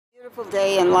Beautiful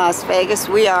day in Las Vegas.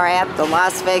 We are at the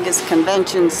Las Vegas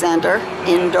Convention Center,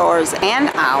 indoors and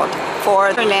out,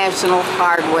 for the National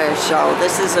Hardware Show.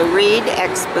 This is a Reed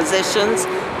Expositions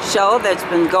show that's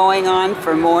been going on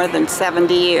for more than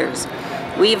 70 years.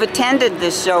 We've attended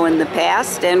this show in the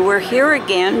past, and we're here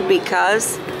again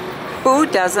because who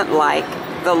doesn't like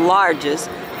the largest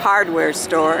hardware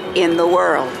store in the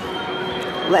world?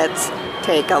 Let's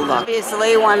take a look.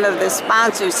 Obviously, one of the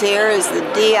sponsors here is the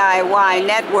DIY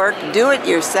Network, Do It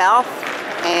Yourself.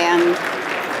 And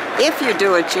if you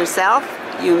do it yourself,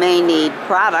 you may need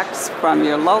products from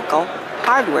your local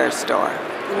hardware store.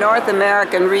 The North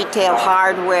American Retail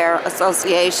Hardware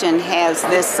Association has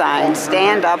this sign: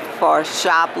 stand up for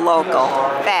shop local.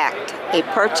 Fact, a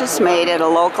purchase made at a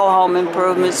local home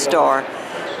improvement store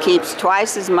keeps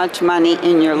twice as much money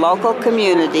in your local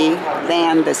community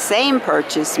than the same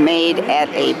purchase made at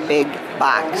a big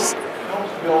box.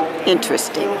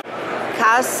 Interesting.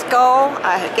 Costco,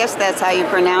 I guess that's how you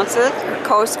pronounce it, or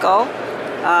Costco,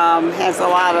 has a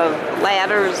lot of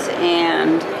ladders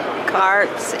and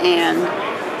carts, and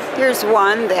here's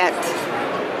one that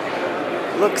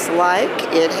looks like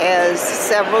it has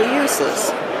several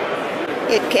uses.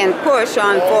 It can push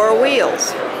on 4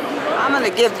 wheels. I'm going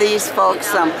to give these folks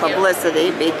some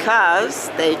publicity because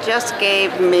they just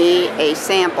gave me a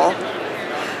sample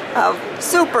of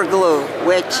super glue,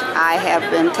 which I have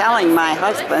been telling my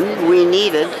husband we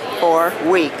needed for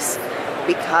weeks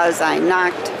because I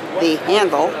knocked the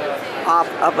handle off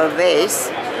of a vase,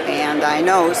 and I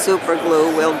know super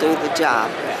glue will do the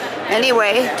job.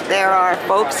 Anyway, there are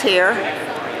folks here,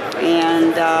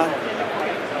 and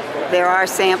there are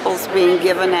samples being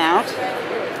given out.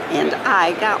 And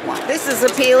I got one. This is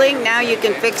appealing. Now you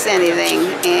can fix anything.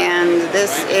 And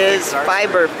this is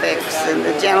Fiber Fix. And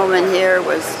the gentleman here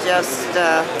was just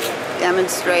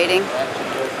demonstrating.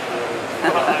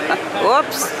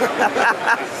 Whoops.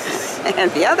 And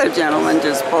the other gentleman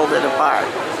just pulled it apart.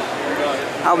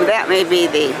 Oh, but that may be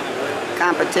the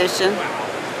competition.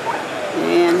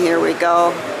 And here we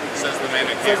go. It says the man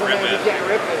that can't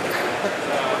rip it.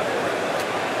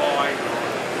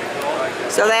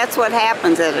 So that's what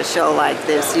happens at a show like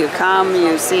this. You come,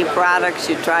 you see products,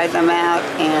 you try them out,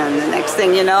 and the next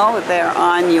thing you know, they're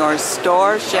on your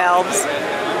store shelves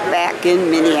back in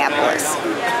Minneapolis.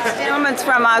 This gentleman's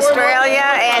from Australia,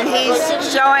 and he's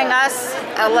showing us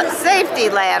a safety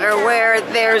ladder where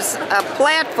there's a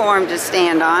platform to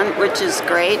stand on, which is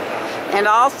great, and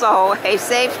also a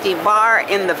safety bar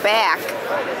in the back,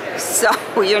 so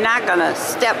you're not going to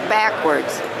step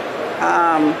backwards.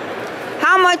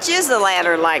 How much is a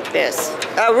ladder like this?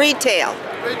 Retail?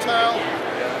 Retail,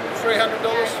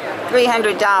 $300.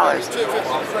 $300. $250 to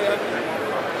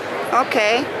 $300.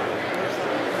 Okay.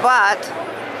 But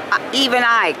even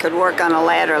I could work on a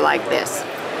ladder like this.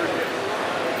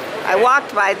 I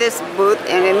walked by this booth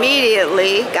and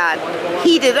immediately got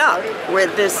heated up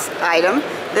with this item.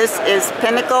 This is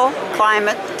Pinnacle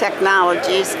Climate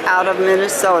Technologies out of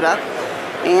Minnesota,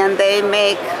 and they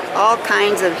make all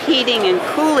kinds of heating and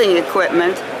cooling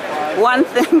equipment. One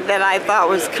thing that I thought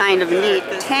was kind of neat,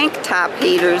 the tank top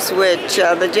heaters, which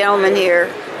the gentleman here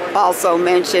also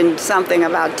mentioned something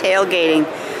about tailgating.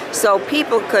 So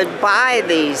people could buy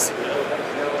these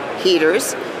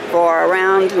heaters for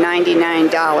around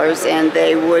 $99, and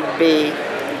they would be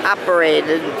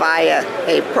operated via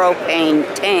a propane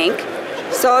tank.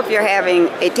 So if you're having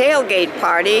a tailgate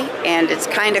party and it's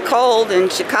kind of cold in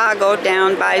Chicago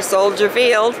down by Soldier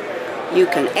Field, you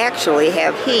can actually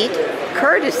have heat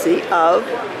courtesy of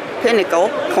Pinnacle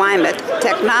Climate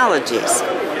Technologies.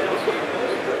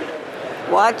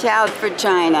 Watch out for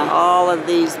China. All of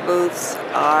these booths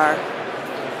are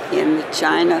in the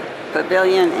China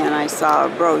Pavilion, and I saw a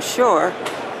brochure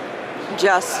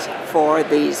just for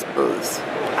these booths.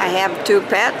 I have 2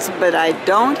 pets, but I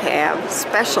don't have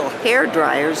special hair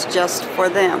dryers just for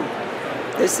them.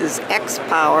 This is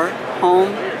X-Power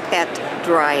Home Pet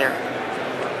Dryer.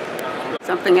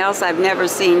 Something else I've never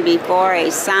seen before, a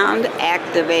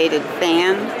sound-activated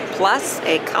fan, plus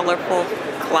a colorful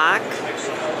clock,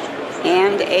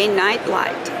 and a night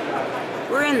light.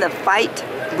 We're in the Fight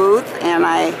booth, and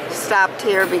I stopped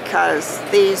here because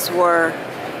these were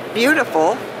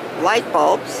beautiful light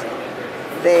bulbs.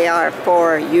 They are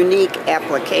for unique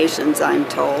applications, I'm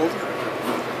told.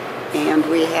 And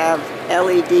we have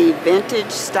LED vintage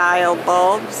style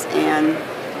bulbs and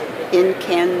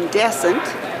incandescent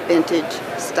vintage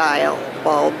style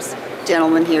bulbs.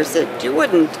 Gentleman here said you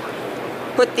wouldn't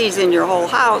put these in your whole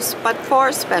house, but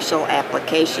for special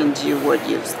applications you would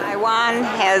use them. Taiwan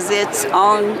has its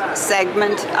own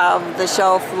segment of the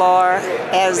show floor,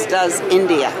 as does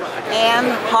India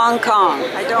and Hong Kong.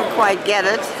 I don't quite get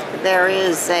it. there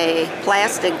is a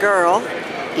plastic girl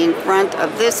in front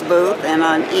of this booth, and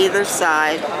on either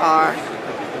side are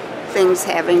things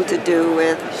having to do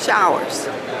with showers.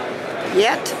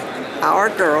 Yet, our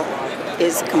girl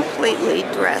is completely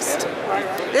dressed.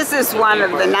 This is one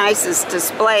of the nicest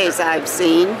displays I've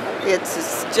seen.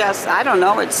 It's just, I don't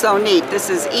know, it's so neat. This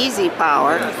is Easy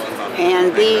Power,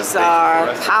 and these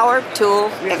are power tool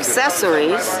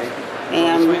accessories,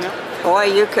 and boy,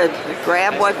 you could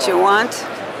grab what you want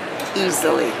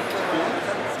easily.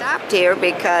 Stopped here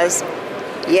because,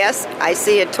 yes, I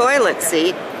see a toilet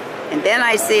seat, and then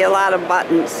I see a lot of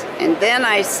buttons, and then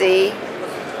I see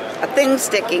a thing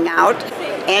sticking out,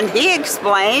 and he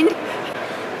explained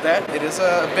that it is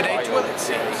a bidet toilet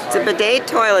seat. It's a bidet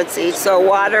toilet seat, so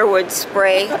water would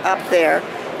spray up there,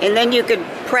 and then you could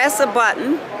press a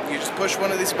button. You just push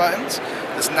one of these buttons,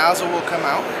 this nozzle will come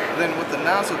out, then what the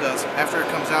nozzle does, after it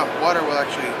comes out, water will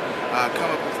actually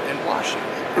come up and wash it.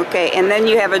 Okay, and then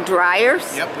you have a dryer?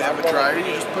 Yep, we have a dryer.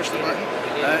 You just push the button,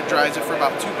 it dries it for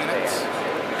about 2 minutes.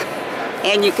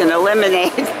 And you can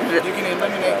eliminate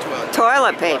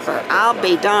toilet paper. I'll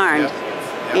be darned. Yep.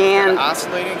 Yep. And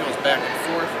oscillating, goes back and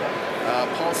forth,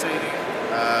 pulsating,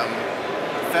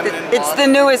 feminine. It's the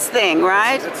newest thing,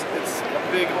 right? It's a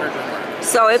big urgent work.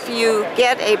 So if you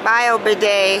get a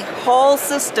BioBidet whole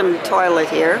system toilet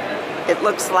here, it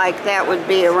looks like that would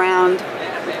be around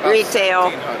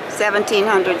retail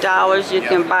 $1,700. You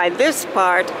can buy this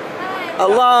part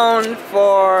alone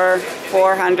for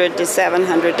 $400 to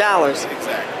 $700.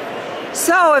 Exactly.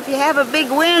 So if you have a big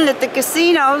win at the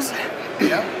casinos,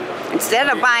 instead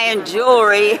of buying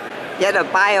jewelry, get a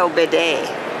BioBidet.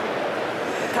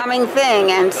 Coming thing,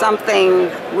 and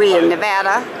something we in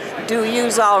Nevada do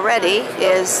use already,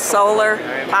 is solar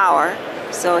power.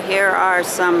 So here are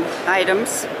some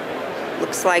items.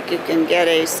 Looks like you can get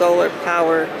a solar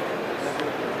power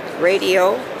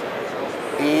radio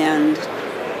and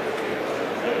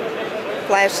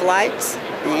flashlights,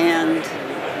 and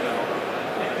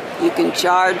you can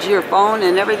charge your phone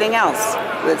and everything else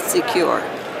with Secure.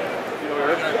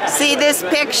 See this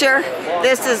picture?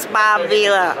 This is Bob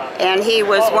Vila, and he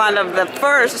was one of the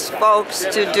first folks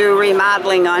to do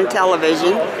remodeling on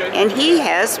television, and he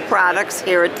has products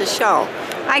here at the show.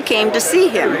 I came to see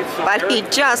him, but he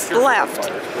just left.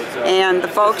 And the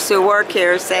folks who work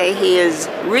here say he is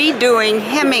redoing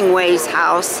Hemingway's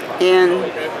house in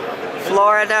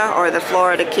Florida or the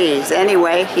Florida Keys.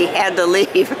 Anyway, he had to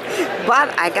leave.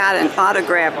 But I got an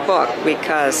autographed book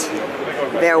because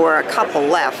there were a couple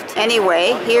left.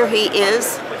 Anyway, here he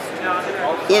is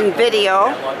in video,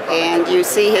 and you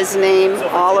see his name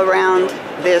all around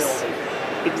this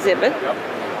exhibit.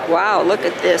 Wow, look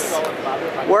at this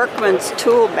workman's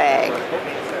tool bag.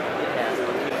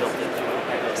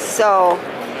 So,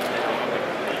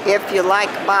 if you like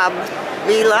Bob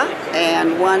Vila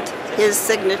and want his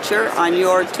signature on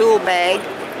your tool bag,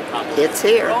 it's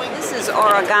here. This is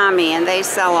Origami, and they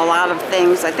sell a lot of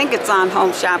things. I think it's on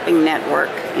Home Shopping Network.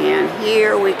 And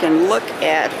here we can look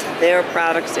at their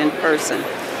products in person.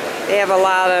 They have a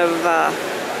lot of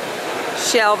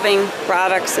shelving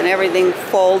products, and everything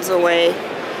folds away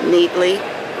neatly.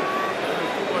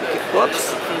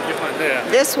 Whoops.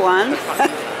 This one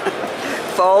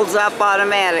folds up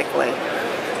automatically.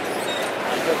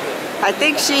 I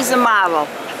think she's a model.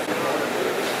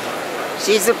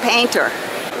 She's a painter.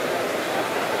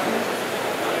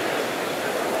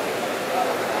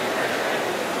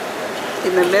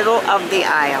 In the middle of the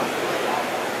aisle.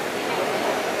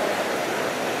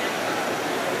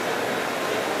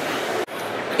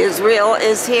 Israel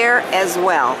is here as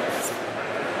well.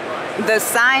 The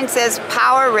sign says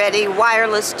power ready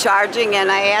wireless charging, and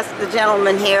I asked the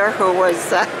gentleman here who was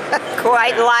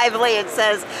quite lively. It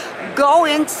says, go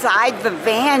inside the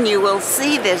van, you will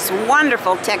see this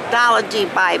wonderful technology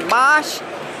by Bosch.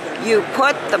 You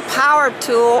put the power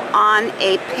tool on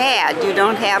a pad. You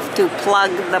don't have to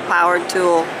plug the power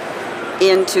tool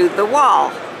into the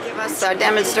wall. Give us our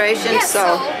demonstration. Yeah,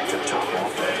 so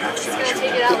it's going to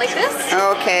take it out like this.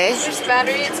 Okay. There's the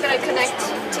battery. It's going to connect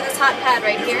to this hot pad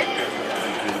right here.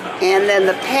 And then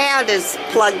the pad is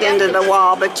plugged into the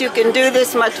wall, but you can do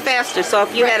this much faster. So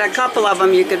if you had a couple of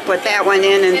them, you could put that one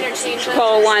in and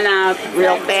pull one out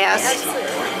real fast.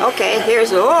 Okay,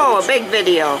 here's a big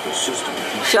video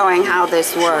showing how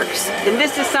this works. And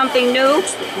this is something new?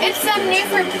 It's new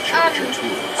for,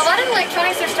 a lot of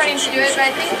electronics are starting to do it, but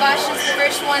I think Bosch is the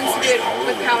first ones to do it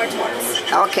with power tools.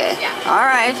 Okay, yeah. All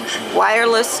right.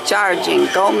 Wireless charging,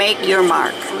 go make your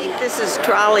mark. This is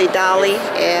Trolley Dolly,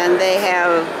 and they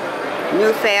have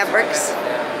new fabrics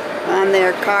on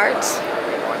their carts.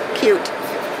 Cute.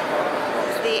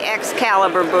 The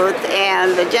Excalibur booth,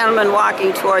 and the gentleman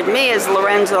walking toward me is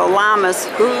Lorenzo Lamas,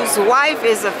 whose wife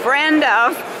is a friend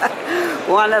of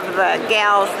one of the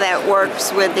gals that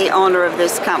works with the owner of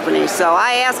this company. So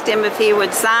I asked him if he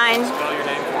would sign. Spell your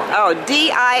name for me. Oh,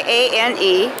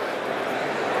 D-I-A-N-E.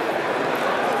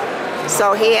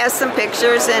 So he has some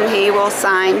pictures and he will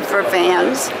sign for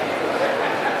fans,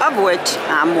 of which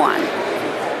I'm one.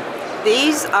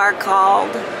 These are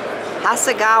called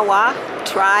Hasegawa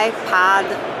tripod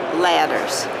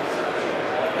ladders,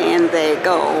 and they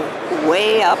go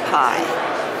way up high.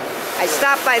 I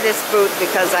stopped by this booth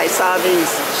because I saw these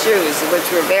shoes,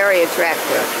 which were very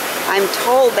attractive. I'm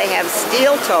told they have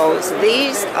steel toes.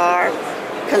 These are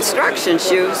construction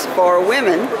shoes for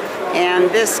women, and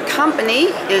this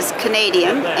company is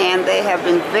Canadian, and they have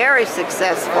been very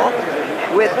successful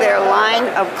with their line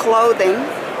of clothing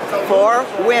for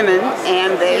women,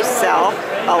 and they sell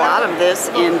a lot of this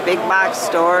in big box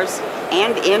stores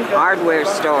and in hardware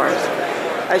stores.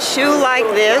 A shoe like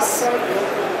this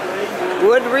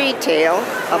would retail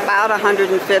about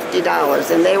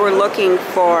 $150, and they were looking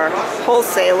for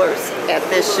wholesalers at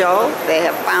this show. They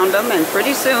have found them, and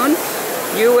pretty soon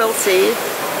you will see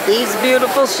these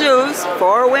beautiful shoes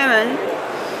for women,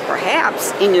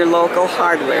 perhaps in your local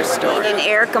hardware store. An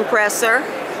air compressor.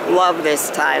 Love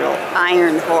this title,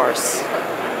 Iron Horse.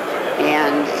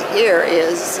 And here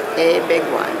is a big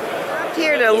one.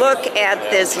 Here to look at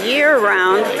this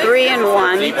year-round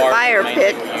 3-in-1 fire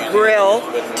pit grill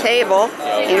table,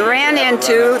 and ran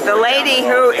into the lady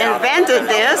who invented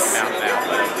this,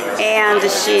 and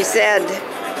she said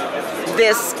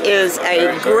this is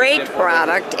a great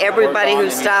product. Everybody who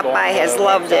stopped by has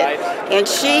loved it, and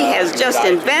she has just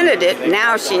invented it.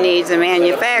 Now she needs a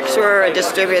manufacturer, a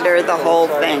distributor, the whole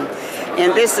thing.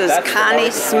 And this is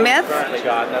Connie Smith,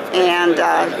 and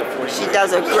she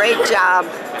does a great job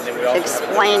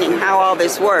explaining how all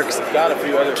this works.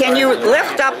 Can you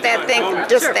lift up that thing,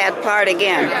 just that part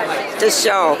again, to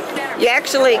show? You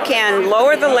actually can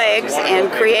lower the legs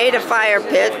and create a fire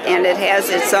pit, and it has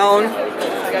its own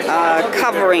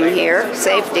covering here,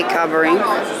 safety covering.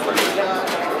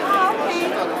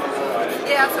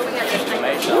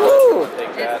 Ooh.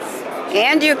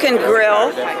 And you can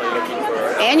grill,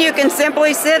 and you can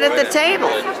simply sit at the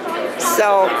table.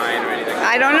 So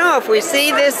I don't know, if we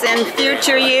see this in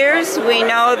future years, we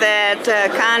know that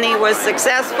Connie was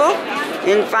successful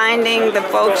in finding the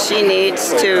folks she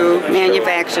needs to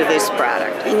manufacture this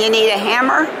product. And you need a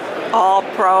hammer. All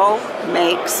Pro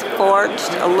makes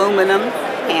forged aluminum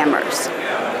hammers.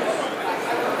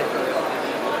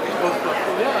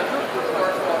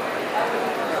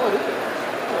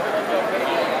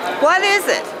 What is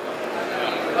it?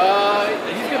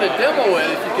 He's going to demo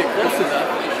it if you get close enough.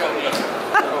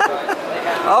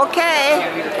 Okay.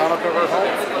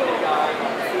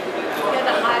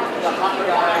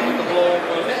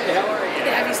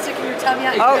 Have you sticking your tongue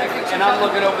out? Oh. And I'm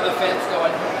looking over the fence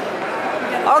going.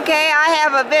 Okay, I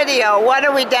have a video. What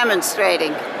are we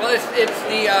demonstrating? Well, it's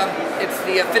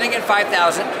the Finnegan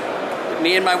 5000.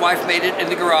 Me and my wife made it in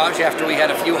the garage after we had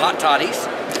a few hot toddies.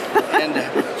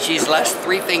 And she's less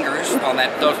 3 fingers on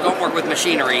that. Those don't work with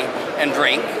machinery and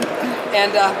drink.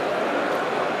 And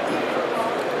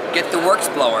get the Works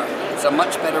blower. It's a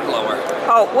much better blower.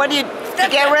 Oh, what do you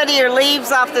get rid of your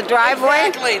leaves off the driveway?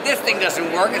 Exactly. This thing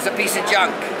doesn't work. It's a piece of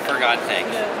junk, for God's sake.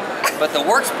 But the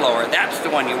Works blower, that's the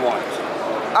one you want.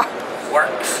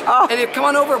 Works. Oh. And come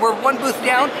on over. We're one booth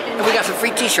down, and we got some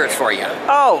free T-shirts for you.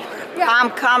 Oh, yeah. I'm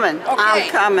coming. Okay. I'm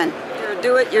coming. You're a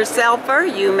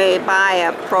do-it-yourselfer. You may buy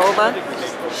a Prova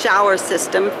shower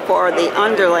system for the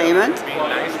underlayment.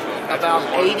 About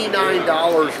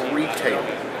 $89 retail.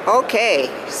 Okay,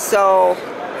 so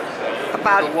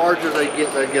about... The larger they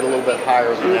get a little bit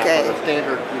higher than Okay. that. But the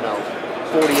standard,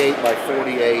 48 by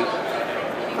 48.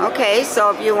 Okay, so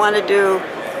if you want to do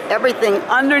everything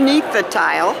underneath the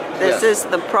tile, this is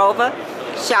the Prova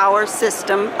shower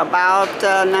system, about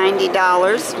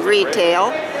 $90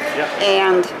 retail.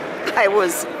 And I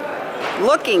was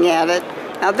looking at it.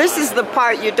 Now this is the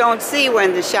part you don't see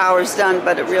when the shower's done,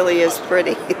 but it really is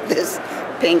pretty, this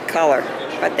pink color.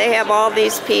 But they have all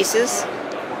these pieces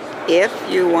if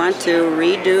you want to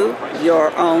redo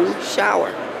your own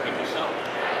shower.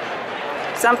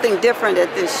 Something different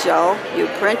at this show. You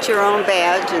print your own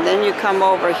badge, and then you come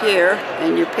over here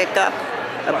and you pick up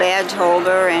a badge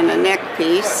holder and a neck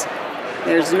piece.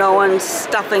 There's no one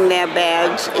stuffing that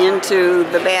badge into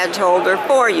the badge holder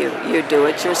for you. You do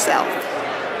it yourself.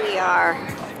 We are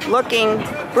looking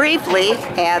briefly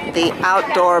at the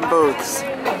outdoor booths.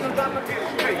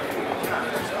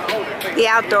 The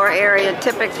outdoor area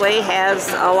typically has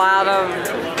a lot of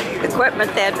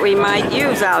equipment that we might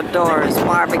use outdoors,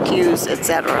 barbecues,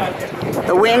 etc.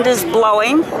 The wind is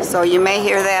blowing, so you may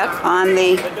hear that on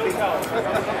the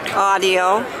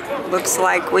audio. Looks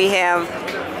like we have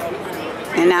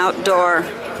an outdoor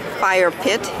fire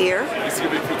pit here.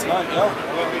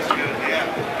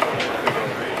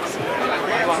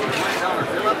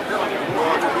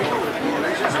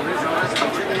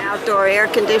 An outdoor air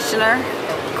conditioner,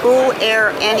 Cool Air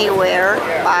Anywhere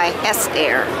by Hest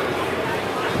Air.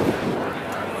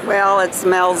 Well, it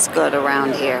smells good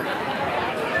around here.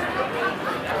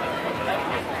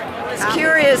 I was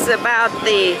curious about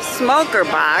the smoker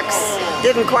box.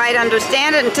 Didn't quite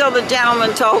understand it until the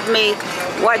gentleman told me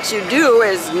what you do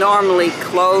is normally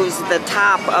close the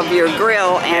top of your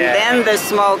grill, and then the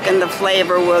smoke and the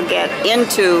flavor will get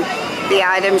into the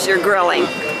items you're grilling.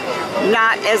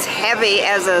 Not as heavy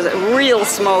as a real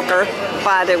smoker,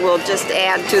 but it will just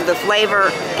add to the flavor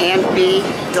and be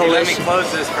delicious. Let me close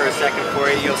this for a second for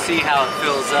you. You'll see how it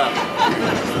fills up.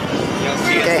 You'll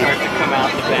see it start to come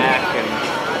out the back.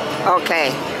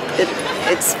 Okay,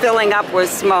 it's filling up with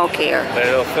smoke here. But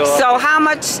it'll fill up. So how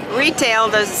much retail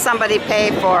does somebody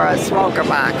pay for a smoker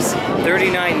box?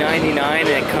 $39.99, and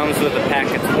it comes with a pack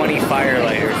of 20 fire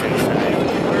lighters inside.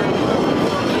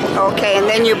 Okay, and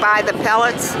then you buy the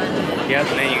pellets? Yep,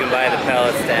 and then you can buy the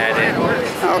pellets to add in.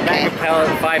 Okay.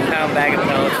 5-pound bag of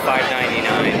pellets,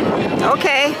 $5.99.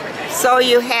 Okay, so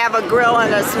you have a grill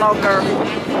and a smoker,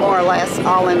 more or less,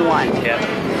 all in one. Yep.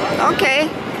 Okay.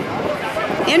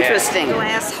 Interesting.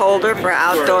 Glass holder for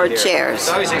outdoor chairs.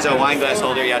 So obviously it's a wine glass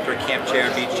holder, your outdoor camp chair,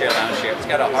 beach chair, lounge chair. It's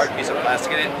got a hard piece of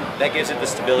plastic in it. That gives it the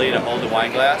stability to hold the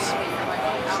wine glass.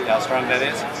 See how strong that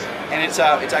is? And it's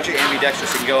actually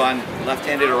ambidextrous. You can go on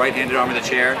left-handed or right-handed arm of the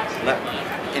chair,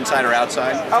 inside or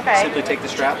outside. Okay. Simply take the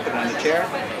strap, put it on the chair,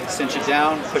 cinch it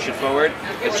down, push it forward,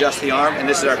 adjust the arm, and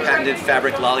this is our patented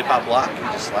fabric lollipop lock. You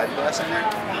just slide the glass in there.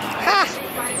 Ha!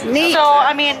 Neat. So,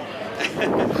 I mean,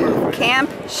 Camp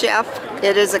Chef.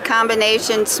 It is a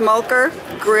combination smoker,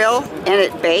 grill, and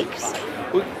it bakes.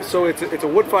 So it's a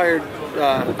wood-fired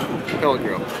pellet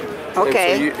grill.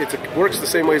 Okay. And so it works the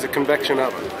same way as a convection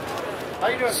oven.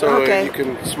 So Okay. you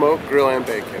can smoke, grill, and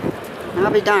bake in it.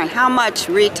 I'll be darned. How much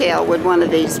retail would one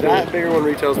of these be? That bigger one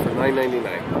retails for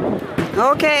 $9.99.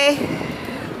 Okay.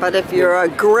 But if you're a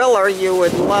griller, you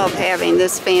would love having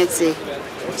this fancy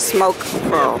Smoke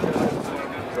Pro.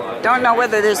 Don't know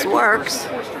whether this works,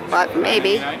 but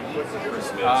maybe.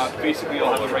 Basically,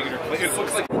 you'll have a regular plate. It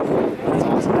looks like.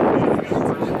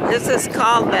 This is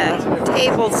called the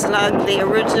Table Snug, the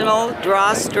original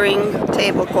drawstring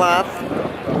tablecloth.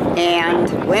 And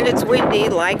when it's windy,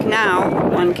 like now,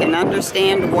 one can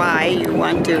understand why you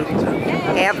want to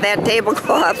have that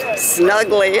tablecloth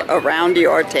snugly around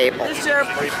your table.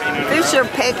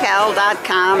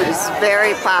 FisherPaycal.com is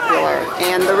very popular,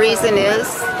 and the reason is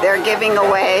they're giving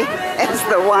away, as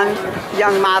the one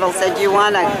young model said, "You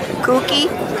want a kooky?"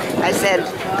 I said,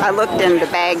 I looked in the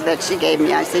bag that she gave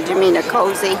me. I said, "You mean a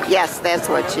cozy?" Yes, that's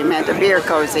what she meant, a beer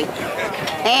cozy.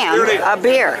 And a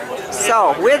beer.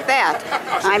 So with that,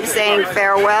 I'm saying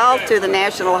farewell to the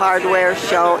National Hardware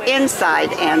Show,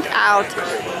 inside and out.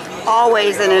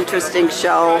 Always an interesting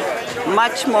show.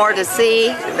 Much more to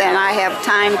see than I have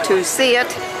time to see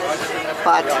it,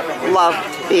 but loved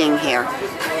being here.